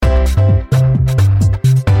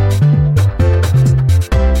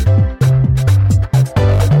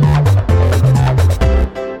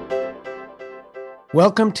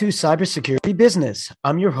Welcome to Cybersecurity Business.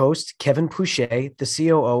 I'm your host, Kevin Pouchet, the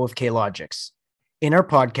COO of Klogix. In our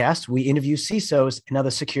podcast, we interview CISOs and other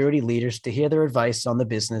security leaders to hear their advice on the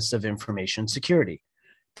business of information security.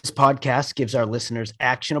 This podcast gives our listeners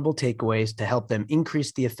actionable takeaways to help them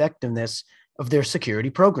increase the effectiveness of their security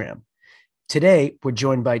program. Today, we're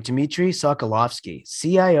joined by Dmitriy Sokolovskiy,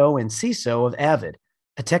 CIO and CISO of Avid,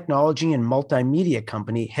 a technology and multimedia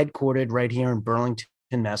company headquartered right here in Burlington,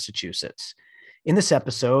 Massachusetts. In this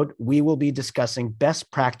episode, we will be discussing best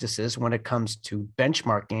practices when it comes to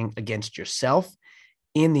benchmarking against yourself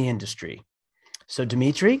in the industry. So,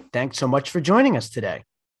 Dmitry, thanks so much for joining us today.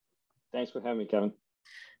 Thanks for having me, Kevin.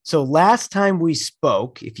 So last time we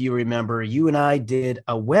spoke, if you remember, you and I did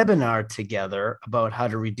a webinar together about how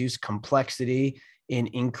to reduce complexity and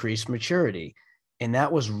increase maturity. And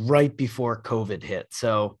that was right before COVID hit.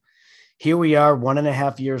 So here we are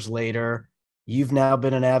 1.5 years later. You've now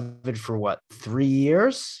been an Avid for what, 3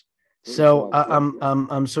 years? So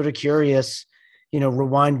I'm sort of curious,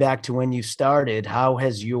 rewind back to when you started. How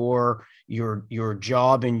has your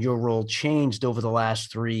job and your role changed over the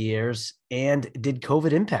last 3 years? And did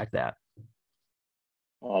COVID impact that?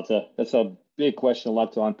 Well, that's a big question, a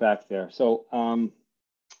lot to unpack there. So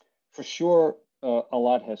for sure, a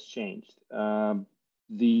lot has changed.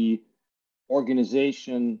 The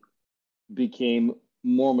organization became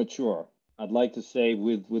more mature. I'd like to say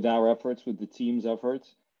with our efforts, with the team's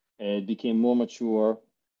efforts, it became more mature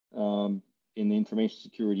in the information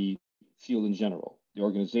security field in general. The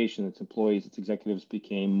organization, its employees, its executives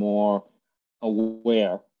became more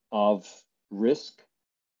aware of risk,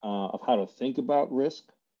 of how to think about risk.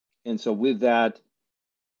 And so with that,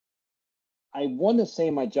 I want to say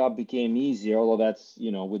my job became easier, although that's,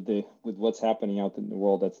 with what's happening out in the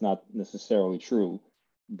world, that's not necessarily true.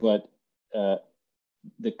 But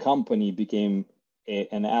the company became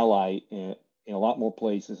an ally in a lot more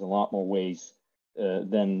places, a lot more ways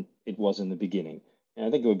than it was in the beginning. And I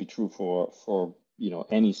think it would be true for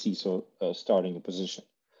any CISO starting a position.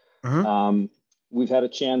 Mm-hmm. We've had a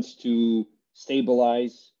chance to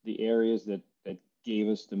stabilize the areas that gave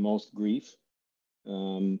us the most grief.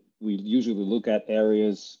 We usually look at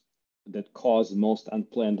areas that cause most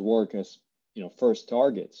unplanned work as first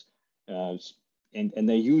targets, and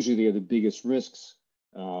they usually are the biggest risks.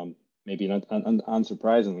 Maybe not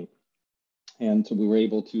unsurprisingly. And so we were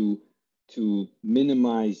able to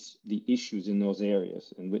minimize the issues in those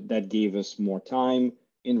areas. And that gave us more time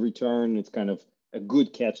in return. It's kind of a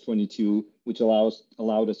good catch-22, which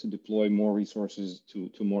allowed us to deploy more resources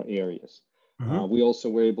to more areas. Mm-hmm. We also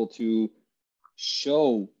were able to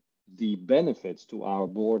show the benefits to our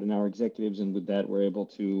board and our executives. And with that, we're able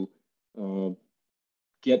to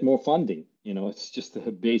get more funding. It's just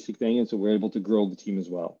a basic thing. And so we're able to grow the team as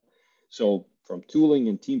well. So from tooling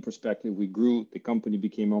and team perspective, we grew, the company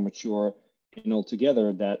became more mature, and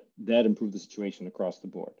altogether that improved the situation across the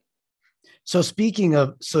board. So speaking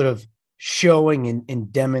of sort of showing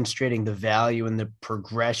and demonstrating the value and the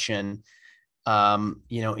progression, in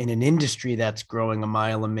an industry that's growing a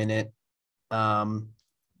mile a minute,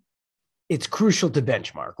 it's crucial to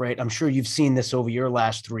benchmark, right? I'm sure you've seen this over your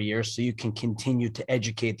last 3 years, so you can continue to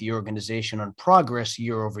educate the organization on progress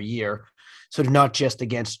year over year. So not just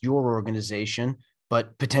against your organization,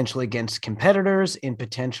 but potentially against competitors and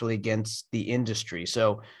potentially against the industry.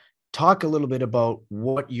 So talk a little bit about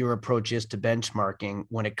what your approach is to benchmarking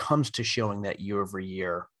when it comes to showing that year over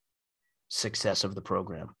year success of the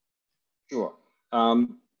program. Sure.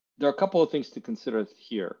 There are a couple of things to consider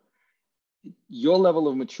here. Your level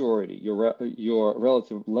of maturity, your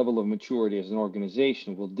relative level of maturity as an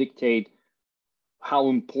organization will dictate how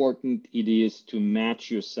important it is to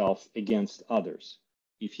match yourself against others.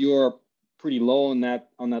 If you're pretty low on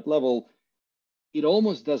that level, it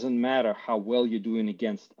almost doesn't matter how well you're doing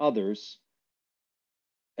against others,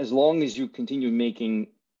 as long as you continue making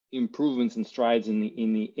improvements and strides in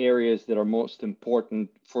the areas that are most important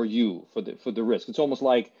for you, for the risk. It's almost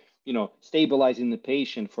like stabilizing the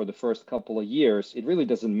patient for the first couple of years. It really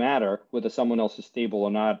doesn't matter whether someone else is stable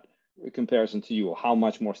or not in comparison to you, or how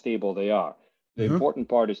much more stable they are. The mm-hmm. important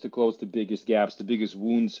part is to close the biggest gaps, the biggest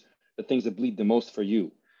wounds, the things that bleed the most for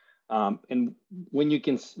you. And when you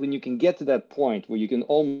can get to that point where you can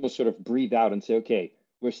almost sort of breathe out and say, okay,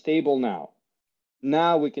 we're stable now.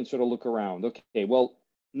 Now we can sort of look around. Okay, well,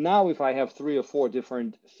 now if I have 3 or 4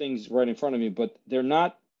 different things right in front of me, but they're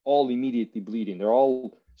not all immediately bleeding, they're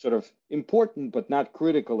all sort of important, but not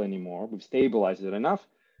critical anymore. We've stabilized it enough.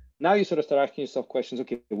 Now you sort of start asking yourself questions,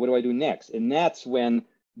 okay, what do I do next? And that's when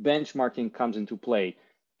benchmarking comes into play,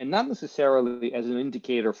 and not necessarily as an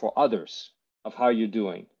indicator for others of how you're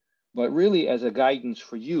doing, but really as a guidance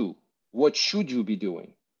for you What should you be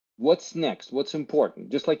doing? What's next? What's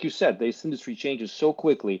important? Just like you said, this industry changes so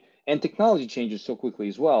quickly and technology changes so quickly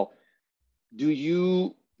as well. Do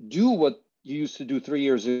you do what you used to do 3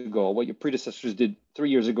 years ago, what your predecessors did 3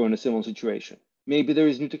 years ago in a similar situation? Maybe there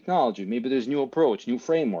is new technology, maybe there's new approach, new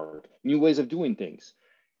framework, new ways of doing things.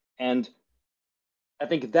 And I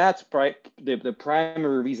think that's the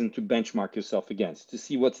primary reason to benchmark yourself against, to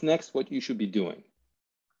see what's next, what you should be doing.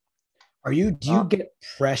 Do you get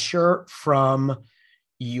pressure from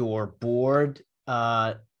your board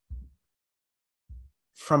from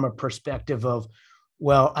a perspective of,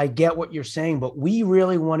 well, I get what you're saying, but we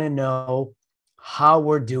really want to know how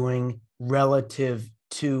we're doing relative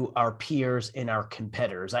to our peers and our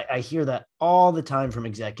competitors? I hear that all the time from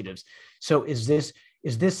executives. So is this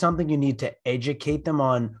something you need to educate them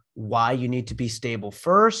on, why you need to be stable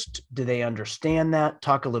first? Do they understand that?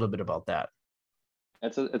 Talk a little bit about that.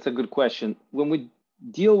 That's a good question. When we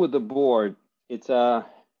deal with the board, it's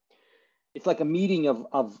like a meeting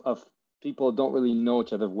of people who don't really know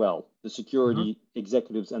each other well, the security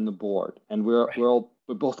executives and the board. And we're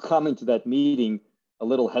both coming to that meeting a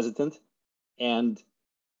little hesitant. And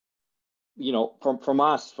from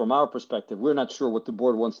our perspective, we're not sure what the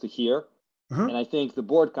board wants to hear. And I think the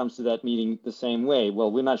board comes to that meeting the same way.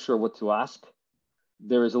 Well, we're not sure what to ask.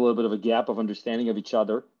 There is a little bit of a gap of understanding of each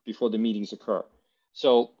other before the meetings occur.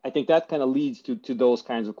 So I think that kind of leads to those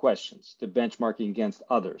kinds of questions, to benchmarking against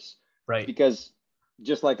others. Right. Because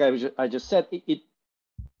just like I just said, it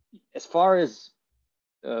as far as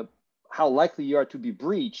how likely you are to be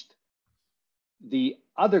breached, the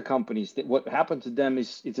other companies, that what happened to them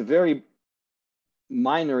it's a very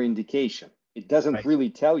minor indication. It doesn't really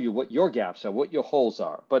tell you what your gaps are, what your holes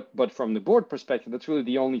are. But from the board perspective, that's really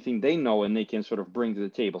the only thing they know and they can sort of bring to the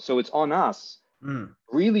table. So it's on us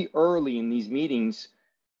really early in these meetings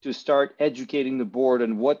to start educating the board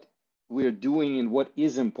on what we're doing and what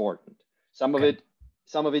is important. Some of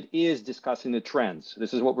it is discussing the trends.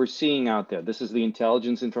 This is what we're seeing out there. This is the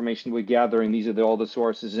intelligence information we're gathering. These are all the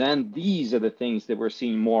sources, and these are the things that we're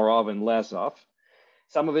seeing more of and less of.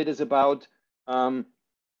 Some of it is about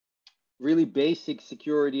really basic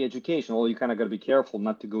security education. Although you kind of got to be careful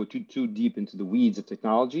not to go too deep into the weeds of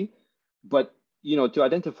technology, but to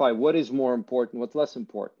identify what is more important, what's less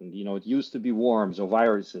important. It used to be worms or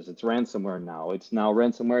viruses. It's ransomware now. It's now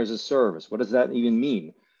ransomware as a service. What does that even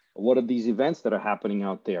mean? What are these events that are happening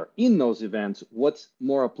out there? In those events, what's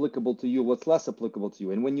more applicable to you? What's less applicable to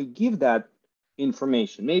you? And when you give that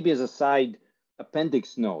information, maybe as a side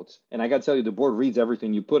appendix notes, and I got to tell you, the board reads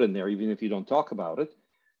everything you put in there, even if you don't talk about it,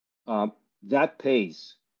 that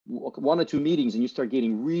pays. 1 or 2 meetings and you start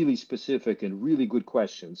getting really specific and really good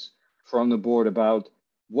questions from the board about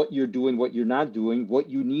what you're doing, what you're not doing, what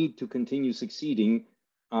you need to continue succeeding,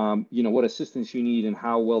 what assistance you need and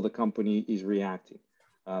how well the company is reacting.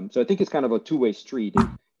 So I think it's kind of a two-way street.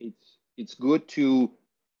 It's good to,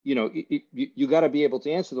 you got to be able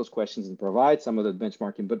to answer those questions and provide some of the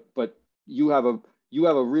benchmarking, but you have a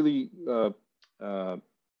really,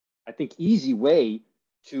 I think, easy way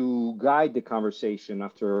to guide the conversation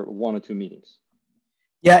after 1 or 2 meetings.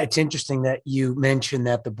 Yeah, it's interesting that you mentioned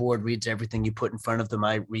that the board reads everything you put in front of them.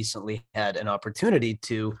 I recently had an opportunity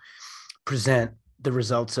to present the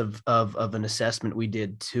results of an assessment we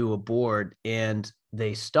did to a board, and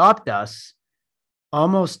they stopped us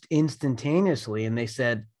almost instantaneously. And they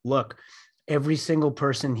said, look, every single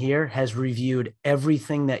person here has reviewed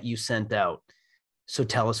everything that you sent out. So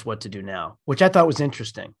tell us what to do now, which I thought was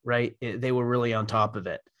interesting, right? They were really on top of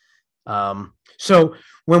it. So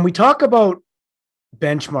when we talk about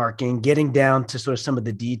benchmarking, getting down to sort of some of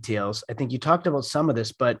the details, I think you talked about some of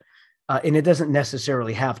this, but, and it doesn't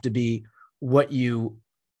necessarily have to be what you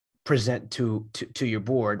present to your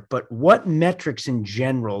board, but what metrics in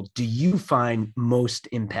general do you find most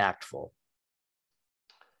impactful?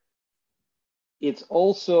 It's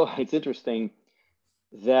interesting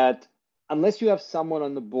that unless you have someone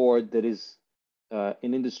on the board that is an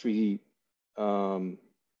industry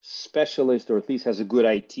specialist, or at least has a good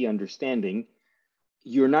IT understanding,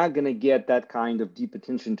 you're not going to get that kind of deep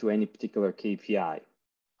attention to any particular KPI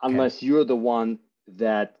unless you're the one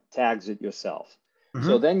that tags it yourself.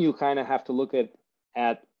 So then you kind of have to look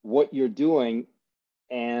at what you're doing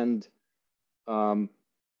and build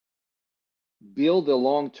a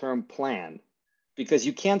long-term plan, because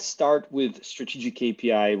you can't start with strategic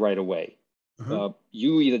KPI right away.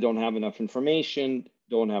 You either don't have enough information,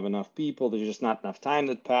 don't have enough people, there's just not enough time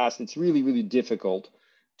that passed. It's really, really difficult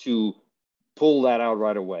to pull that out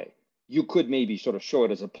right away. You could maybe sort of show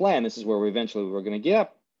it as a plan. This is where we're going to get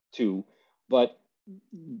up to, but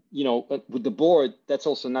but with the board, that's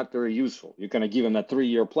also not very useful. You're going to give them that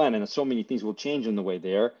 3-year plan, and so many things will change on the way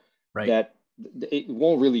there that it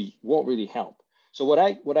won't really help. So what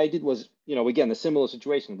I did was, again, a similar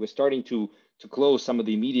situation. We're starting to close some of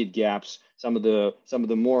the immediate gaps, some of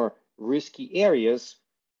the more risky areas.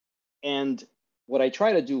 And what I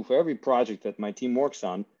try to do for every project that my team works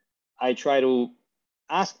on, I try to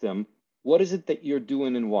ask them, what is it that you're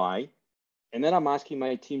doing and why? And then I'm asking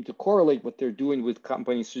my team to correlate what they're doing with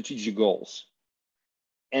company strategic goals.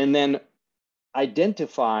 And then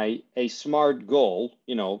identify a SMART goal,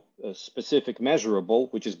 a specific measurable,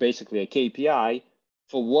 which is basically a KPI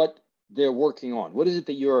for what they're working on. What is it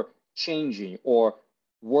that you're changing or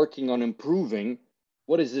working on improving?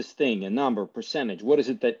 What is this thing, a number, percentage? What is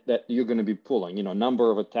it that you're going to be pulling?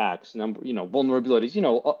 Number of attacks,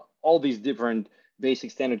 vulnerabilities, all these different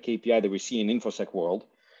basic standard KPI that we see in InfoSec world.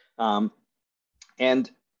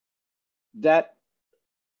 And that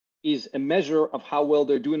is a measure of how well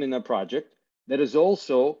they're doing in their project. That is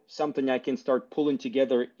also something I can start pulling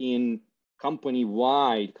together in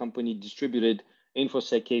company-wide, company-distributed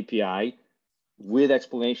InfoSec KPI with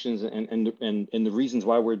explanations and the reasons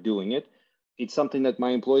why we're doing it. It's something that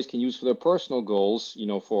my employees can use for their personal goals,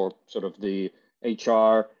 for sort of the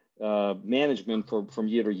HR management from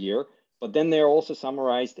year to year. But then they're also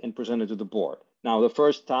summarized and presented to the board. Now, the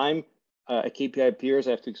first time a KPI appears,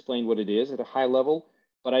 I have to explain what it is at a high level.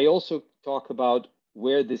 But I also talk about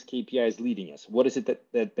where this KPI is leading us. What is it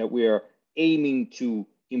that we're aiming to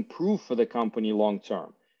improve for the company long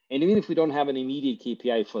term? And even if we don't have an immediate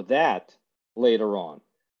KPI for that later on,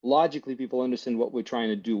 logically people understand what we're trying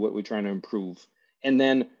to do, what we're trying to improve. And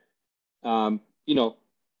then,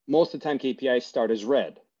 most of the time KPIs start as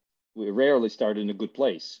red. We rarely start in a good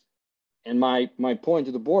place. And my point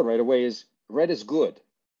to the board right away is red is good.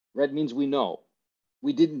 Red means we know.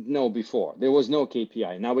 We didn't know before. There was no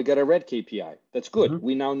KPI. Now we got a red KPI. That's good. Mm-hmm.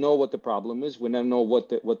 We now know what the problem is. We now know what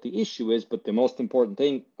the issue is. But the most important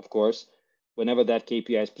thing, of course, whenever that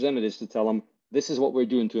KPI is presented, is to tell them this is what we're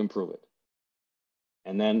doing to improve it,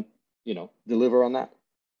 and then deliver on that.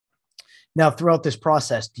 Now, throughout this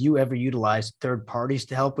process, do you ever utilize third parties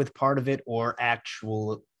to help with part of it, or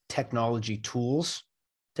actual technology tools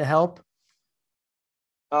to help?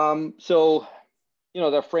 So, there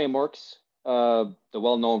are frameworks. The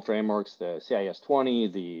well-known frameworks, the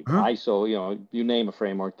CIS-20, the ISO, you name a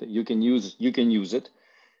framework that you can use it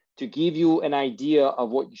to give you an idea of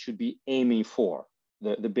what you should be aiming for,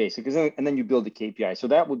 the basics, and then you build the KPI. So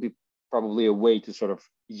that would be probably a way to sort of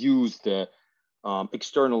use the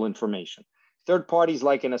external information. Third parties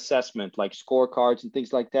like an assessment, like scorecards and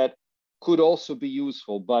things like that could also be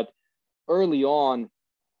useful, but early on,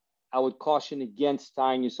 I would caution against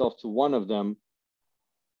tying yourself to one of them,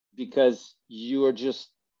 because you are just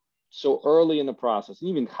so early in the process, and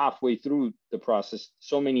even halfway through the process,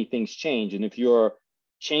 so many things change. And if you're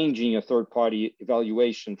changing a third-party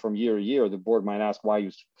evaluation from year to year, the board might ask why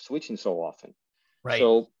you're switching so often. Right.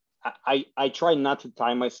 So I try not to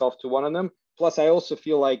tie myself to one of them. Plus, I also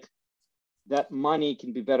feel like that money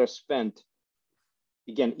can be better spent,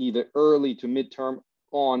 again, either early to midterm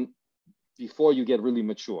on before you get really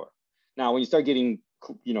mature. Now, when you start getting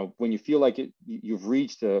when you feel like you've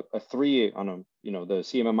reached a 3 on the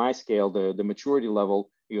CMMI scale, the maturity level,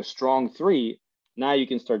 you're a strong 3. Now you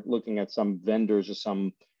can start looking at some vendors or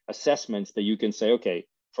some assessments that you can say, okay,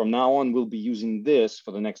 from now on, we'll be using this for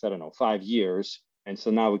the next, 5 years. And so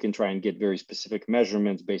now we can try and get very specific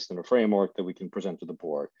measurements based on a framework that we can present to the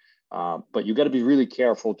board. But you got to be really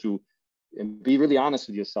careful and be really honest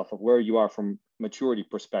with yourself of where you are from maturity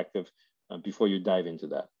perspective before you dive into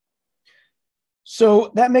that.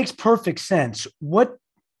 So that makes perfect sense. What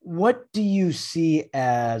do you see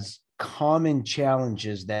as common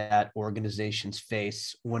challenges that organizations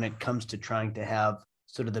face when it comes to trying to have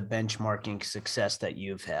sort of the benchmarking success that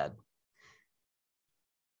you've had?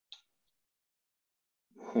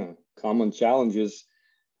 Common challenges.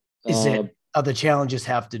 Other challenges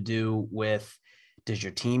have to do with, does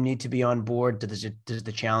your team need to be on board? Does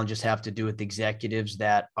the challenges have to do with executives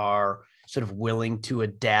that are sort of willing to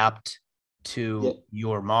adapt to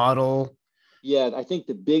your model? Yeah, I think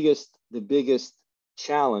the biggest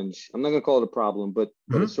challenge, I'm not going to call it a problem, but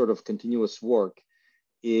it's sort of continuous work,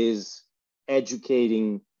 is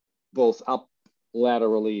educating both up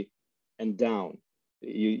laterally and down.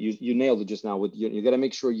 You nailed it just now. With you got to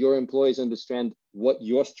make sure your employees understand what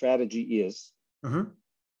your strategy is.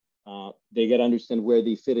 They got to understand where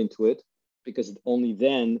they fit into it, because only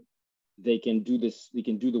then they can do this. They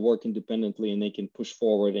can do the work independently, and they can push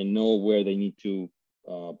forward and know where they need to,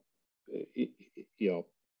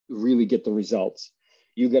 really get the results.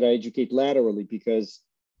 You got to educate laterally, because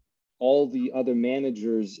all the other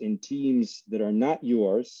managers and teams that are not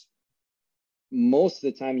yours, most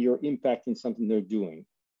of the time you're impacting something they're doing.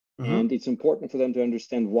 Mm-hmm. And it's important for them to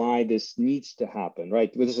understand why this needs to happen,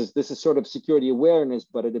 right? This is sort of security awareness,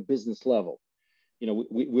 but at a business level. You know,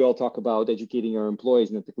 we all talk about educating our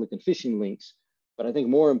employees not to click on phishing links, but I think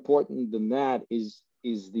more important than that is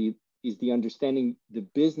the understanding the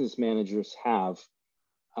business managers have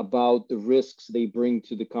about the risks they bring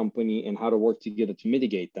to the company and how to work together to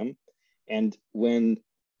mitigate them. And when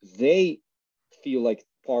they feel like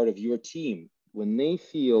part of your team, when they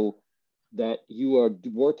feel that you are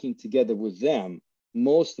working together with them,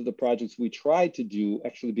 most of the projects we try to do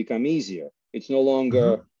actually become easier. It's no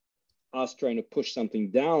longer us trying to push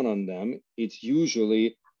something down on them. It's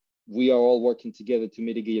usually we are all working together to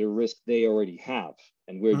mitigate a risk they already have,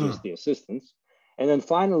 and we're just the assistants. And then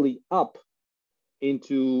finally up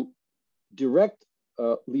into direct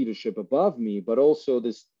leadership above me, but also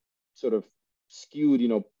this sort of skewed,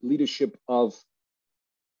 leadership of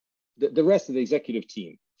the rest of the executive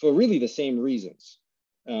team for really the same reasons,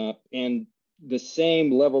 and the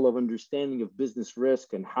same level of understanding of business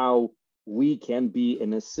risk and how we can be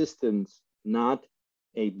an assistance, not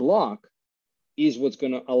a block, is what's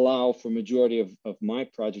going to allow for majority of my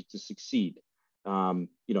project to succeed.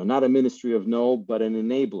 Not a ministry of no, but an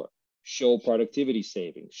enabler. Show productivity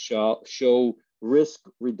savings, show risk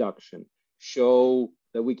reduction, show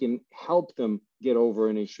that we can help them get over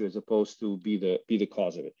an issue as opposed to be the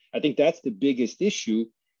cause of it. I think that's the biggest issue.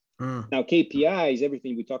 Now, KPIs,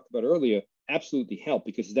 everything we talked about earlier, absolutely help,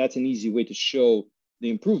 because that's an easy way to show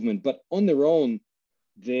the improvement. But on their own,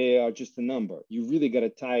 they are just a number. You really got to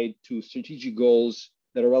tie it to strategic goals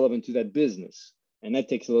that are relevant to that business. And that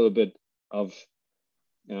takes a little bit of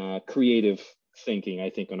creative thinking,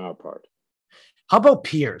 I think, on our part. How about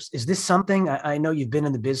peers? Is this something, I know you've been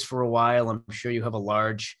in the biz for a while. I'm sure you have a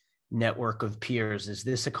large network of peers. Is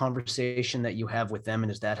this a conversation that you have with them,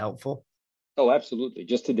 and is that helpful? Oh, absolutely.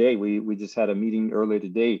 Just today, we just had a meeting earlier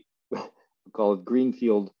today. We call it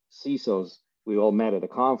Greenfield CISOs. We all met at a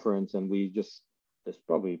conference, and this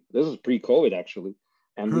was pre-COVID actually.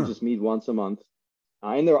 And we just meet once a month.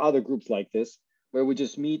 And there are other groups like this where we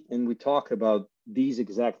just meet and we talk about these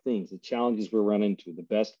exact things, the challenges we run into, the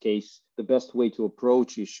best case, the best way to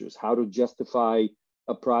approach issues, how to justify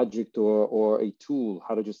a project or a tool,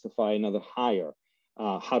 how to justify another hire,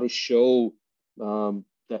 how to show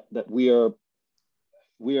that we are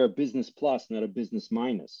a business plus, not a business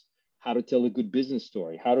minus, how to tell a good business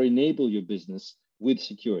story, how to enable your business with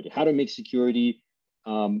security, how to make security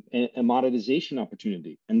a monetization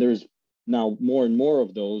opportunity. And there's now more and more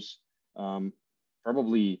of those.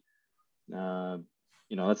 Probably,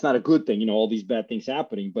 that's not a good thing, all these bad things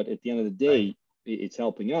happening, but at the end of the day, it's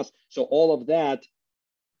helping us. So all of that,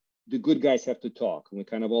 the good guys have to talk, and we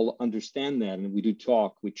kind of all understand that. And we do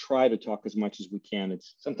talk, we try to talk as much as we can.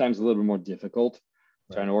 It's sometimes a little bit more difficult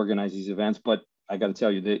trying to organize these events, but I got to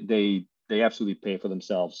tell you, they absolutely pay for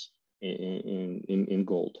themselves in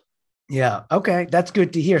gold. Yeah. Okay. That's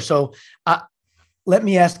good to hear. So, let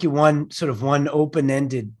me ask you one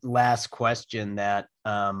open-ended last question that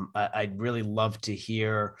I'd really love to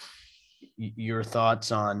hear your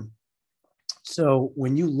thoughts on. So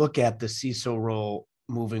when you look at the CISO role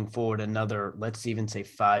moving forward another, let's even say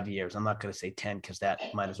 5 years, I'm not going to say 10 because that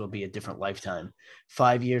might as well be a different lifetime,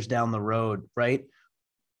 5 years down the road, right?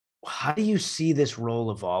 How do you see this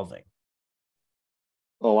role evolving?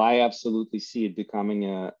 Oh, I absolutely see it becoming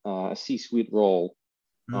a C-suite role.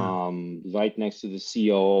 Right next to the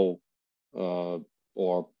COO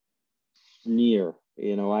or near.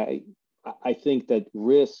 I think that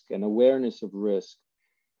risk and awareness of risk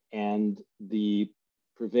and the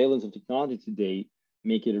prevalence of technology today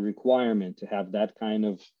make it a requirement to have that kind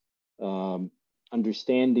of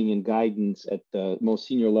understanding and guidance at the most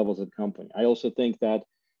senior levels of the company. I also think that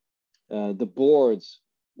the boards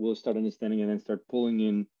will start understanding and then start pulling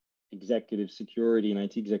in executive security and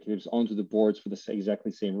IT executives onto the boards for the exactly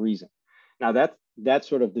same reason. Now that's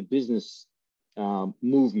sort of the business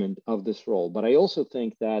movement of this role. But I also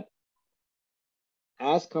think that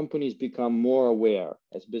as companies become more aware,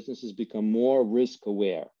 as businesses become more risk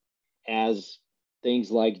aware, as things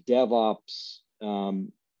like DevOps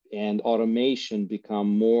and automation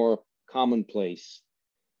become more commonplace,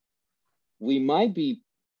 we might be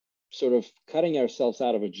sort of cutting ourselves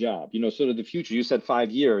out of a job, sort of the future. You said 5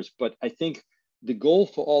 years, but I think the goal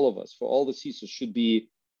for all of us, for all the CISOs, should be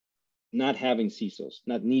not having CISOs,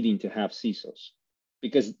 not needing to have CISOs.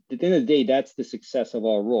 Because at the end of the day, that's the success of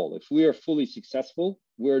our role. If we are fully successful,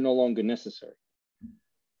 we're no longer necessary.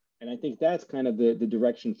 And I think that's kind of the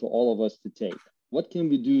direction for all of us to take. what can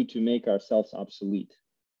we do to make ourselves obsolete?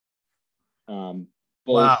 Both,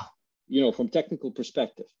 wow. From technical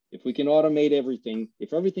perspective, if we can automate everything,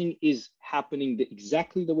 if everything is happening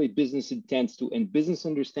exactly the way business intends to, and business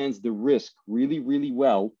understands the risk really, really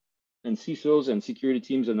well, then CISOs and security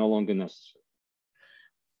teams are no longer necessary.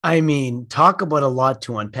 I mean, talk about a lot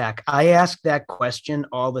to unpack. I ask that question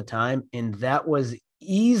all the time, and that was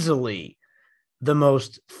easily the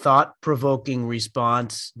most thought-provoking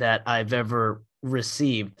response that I've ever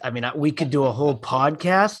received. I mean, we could do a whole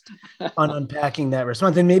podcast on unpacking that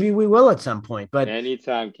response, and maybe we will at some point. But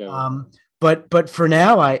anytime, Kevin. But for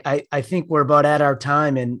now, I think we're about at our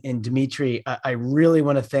time. And Dmitry, I really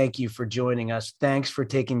want to thank you for joining us. Thanks for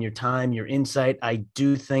taking your time, your insight. I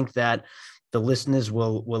do think that the listeners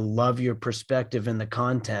will love your perspective and the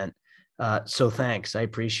content. So thanks. I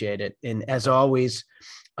appreciate it. And as always,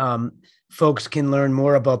 folks can learn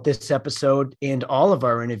more about this episode and all of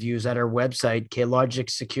our interviews at our website,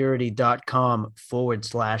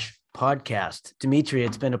 klogicsecurity.com/podcast. Dmitry,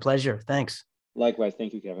 it's been a pleasure. Thanks. Likewise.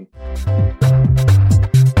 Thank you, Kevin.